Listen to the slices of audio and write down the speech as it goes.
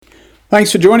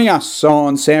Thanks for joining us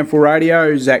on SANFL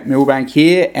Radio. Zach Milbank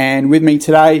here, and with me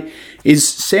today is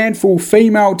SANFL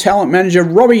female talent manager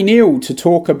Robbie Neal to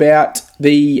talk about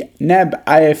the NAB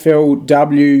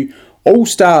AFLW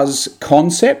All-Stars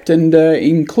concept, and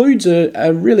includes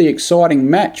a really exciting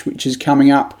match which is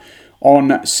coming up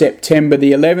on September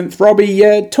the 11th.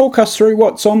 Robbie, talk us through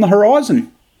what's on the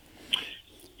horizon.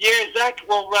 Yeah, Zach,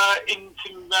 well, in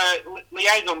some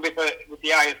liaison with the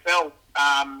AFL,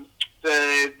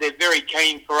 they're very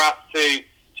keen for us to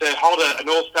hold an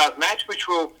All-Stars match, which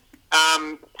will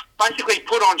basically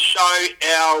put on show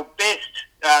our best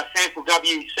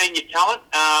SANFLW senior talent,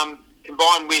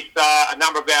 combined with a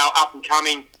number of our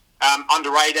up-and-coming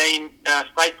under-18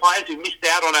 state players who missed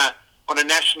out on a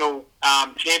national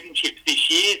championships this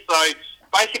year. So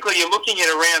basically you're looking at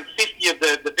around 50 of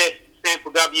the best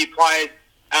SANFLW players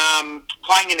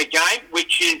playing in a game,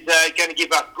 which is going to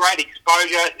give us great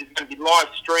exposure. There's going to be live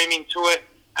streaming to it,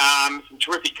 some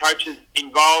terrific coaches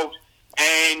involved,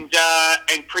 and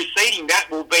preceding that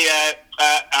will be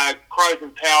a Crows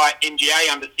and Power NGA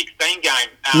under 16 game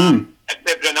at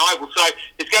Pepperton Oval. So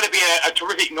it's going to be a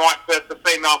terrific night for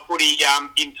female footy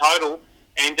in total,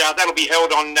 and that'll be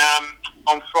held on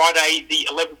Friday the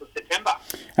 11th of September.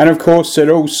 And of course, it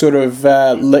all sort of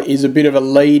is a bit of a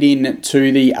lead-in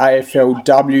to the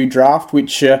AFLW draft,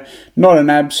 which not an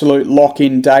absolute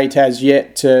lock-in date as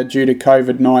yet due to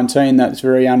COVID-19. That's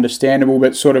very understandable,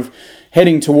 but sort of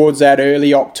heading towards that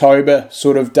early October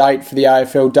sort of date for the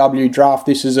AFLW draft.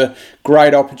 This is a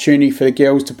great opportunity for the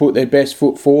girls to put their best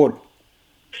foot forward.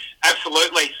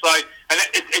 Absolutely. So, and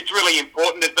it's really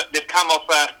important that they've come off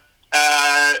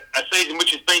a season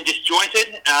which has been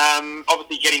disjointed.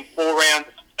 Obviously, getting 4 rounds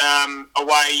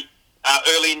away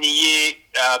early in the year,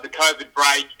 the COVID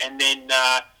break, and then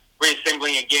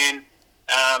reassembling again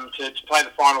to play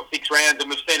the final 6 rounds. And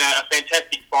we've seen a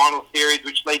fantastic final series,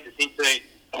 which leads us into a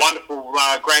wonderful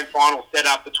grand final set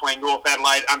up between North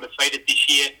Adelaide, undefeated this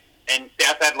year, and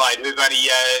South Adelaide, who've only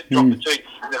dropped the 2.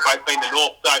 They've both been the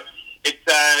North. So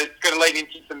it's going to lead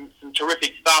into some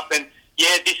terrific stuff. And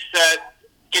yeah, this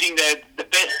getting the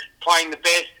best, playing the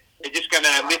best, is just going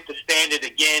to lift the standard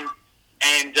again.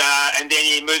 And then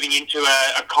you're moving into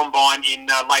a combine in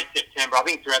late September. I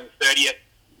think it's around the 30th.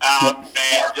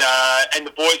 And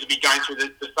the boys will be going through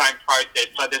the same process.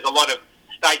 So there's a lot of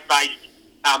state-based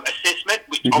assessment,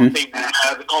 which obviously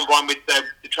the combine with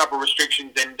the travel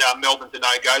restrictions and Melbourne's a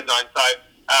no-go zone. So,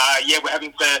 we're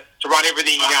having to run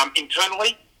everything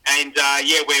internally. And,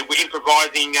 we're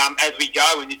improvising as we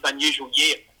go in this unusual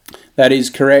year. That is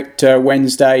correct.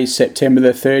 Wednesday, September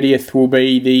the 30th will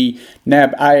be the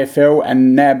NAB AFL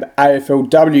and NAB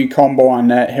AFLW combine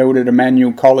held at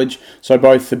Emmanuel College. So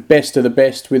both the best of the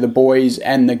best with the boys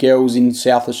and the girls in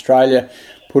South Australia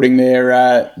putting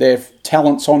their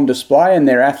talents on display and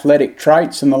their athletic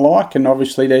traits and the like, and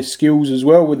obviously their skills as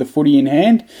well with the footy in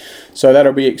hand. So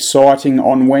that'll be exciting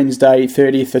on Wednesday,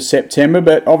 30th of September.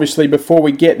 But obviously before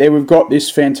we get there, we've got this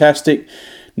fantastic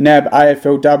NAB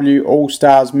AFLW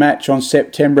All-Stars match on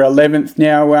September 11th.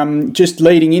 Now, just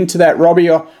leading into that, Robbie,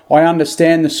 I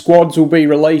understand the squads will be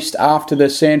released after the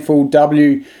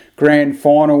SANFLW Grand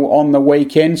Final on the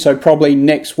weekend, so probably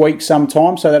next week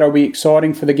sometime, so that'll be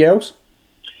exciting for the girls.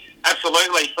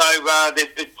 Absolutely. So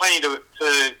there's plenty to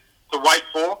wait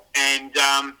for, and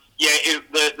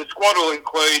the squad will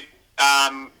include.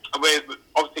 We're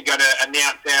obviously going to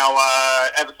announce our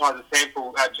Advertiser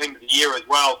SANFL Team of the Year as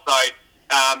well. So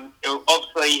it'll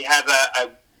obviously have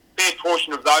a fair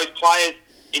portion of those players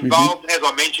involved. As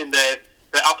I mentioned, the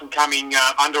up and coming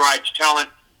underage talent,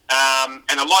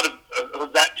 and a lot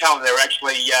of that talent are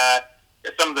actually.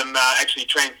 Some of them actually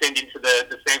transcend into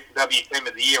the SANFLW Team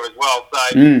of the Year as well. So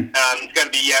it's going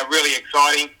to be really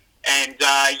exciting. And,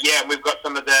 we've got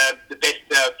some of the best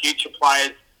future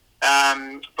players,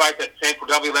 both at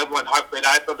SANFLW level and hopefully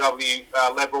at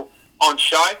AFLW level on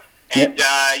show. And,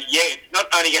 it's not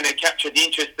only going to capture the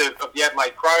interest of the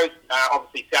Adelaide Crows,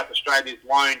 obviously South Australia's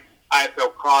lone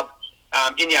AFL club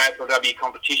in the AFLW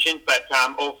competition, but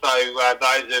also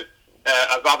those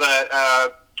of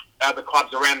other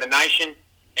clubs around the nation,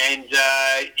 and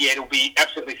it'll be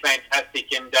absolutely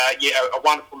fantastic, and a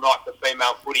wonderful night for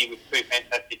female footy with 2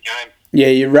 fantastic games. Yeah,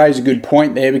 you raise a good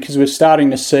point there, because we're starting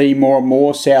to see more and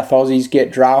more South Aussies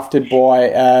get drafted by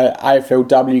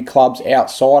AFLW clubs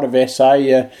outside of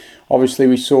SA. Obviously,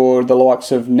 we saw the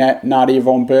likes of Nadia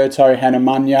Von Berto, Hannah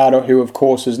Munyard, who of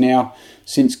course has now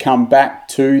since come back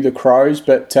to the Crows,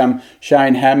 but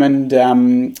Shane Hammond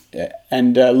and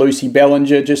Lucy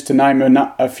Bellinger, just to name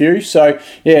a few. So,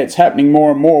 it's happening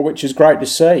more and more, which is great to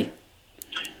see.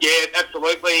 Yeah,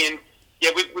 absolutely. And,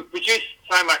 we've produced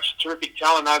so much terrific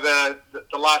talent over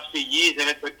the last few years, and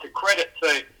it's a credit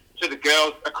to the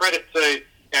girls, a credit to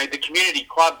the community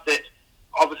clubs that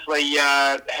obviously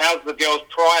housed the girls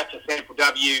prior to Sample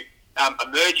W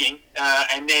emerging,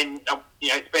 and then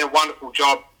it's been a wonderful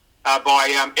job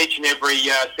by each and every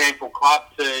Sample club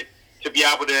to be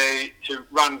able to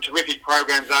run terrific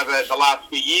programs over the last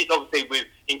few years. Obviously, we've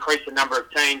increased the number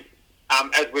of teams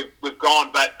as we've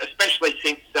gone, but especially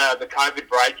since the COVID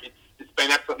break, it's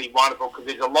been absolutely wonderful because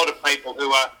there's a lot of people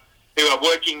who are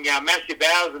working massive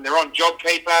hours and they're on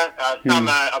JobKeeper. Some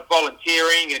are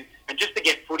volunteering, and just to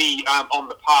get footy on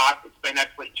the park, it's been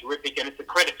absolutely terrific. And it's a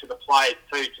credit to the players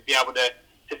too to be able to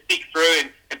stick through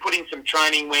and put in some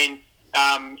training when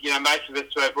most of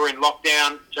us were in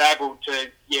lockdown, to able to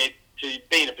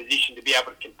be in a position to be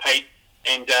able to compete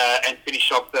and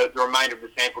finish off the remainder of the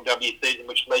Sample W season,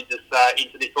 which leads us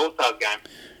into this All-Stars game.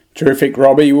 Terrific,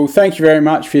 Robbie. Well, thank you very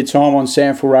much for your time on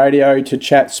Sample Radio to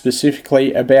chat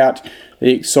specifically about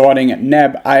the exciting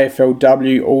NAB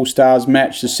AFLW All-Stars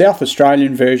match, the South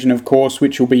Australian version, of course,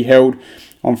 which will be held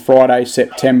on Friday,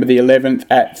 September the 11th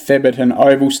at Thebarton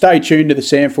Oval. Stay tuned to the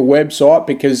Sample website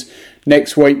because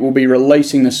next week we'll be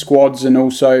releasing the squads and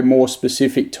also more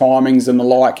specific timings and the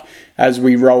like as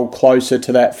we roll closer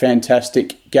to that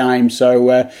fantastic game.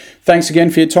 So thanks again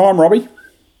for your time, Robbie.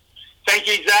 Thank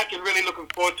you, Zach, and really looking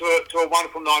forward to a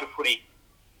wonderful night of footy.